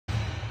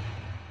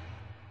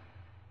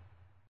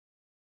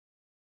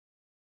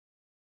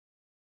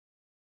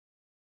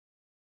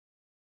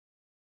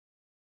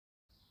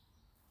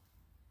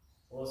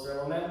closer,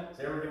 little man.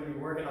 Today we're going to be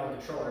working on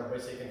control.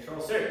 Everybody say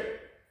control, sir.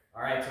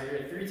 Alright, so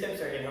here are 3 tips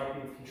that are going to help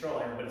you with control.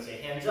 Everybody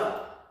say hands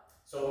up.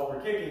 So while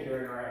we're kicking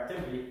during our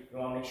activity, we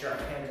want to make sure our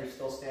hands are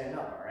still standing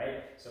up,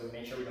 alright? So we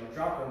make sure we don't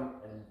drop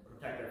them and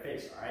protect our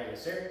face, alright?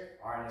 Yes, sir?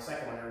 Alright, and the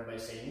second one, everybody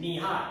say knee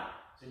high.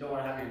 So you don't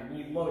want to have your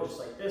knee low just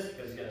like this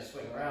because you're going to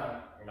swing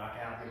around. You're not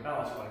going to have good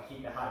balance. You want to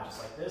keep it high just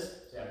like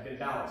this so you have good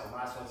balance. And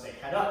last one, say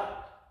head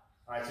up.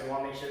 Alright, so you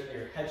want to make sure that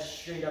your head's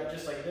straight up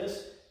just like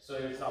this so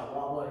it's not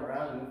wobbling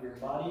around and move your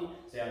body.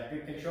 So you have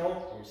good control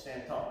and you're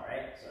standing tall,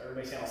 alright? So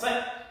everybody say all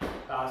set.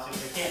 Balance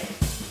if you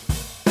can.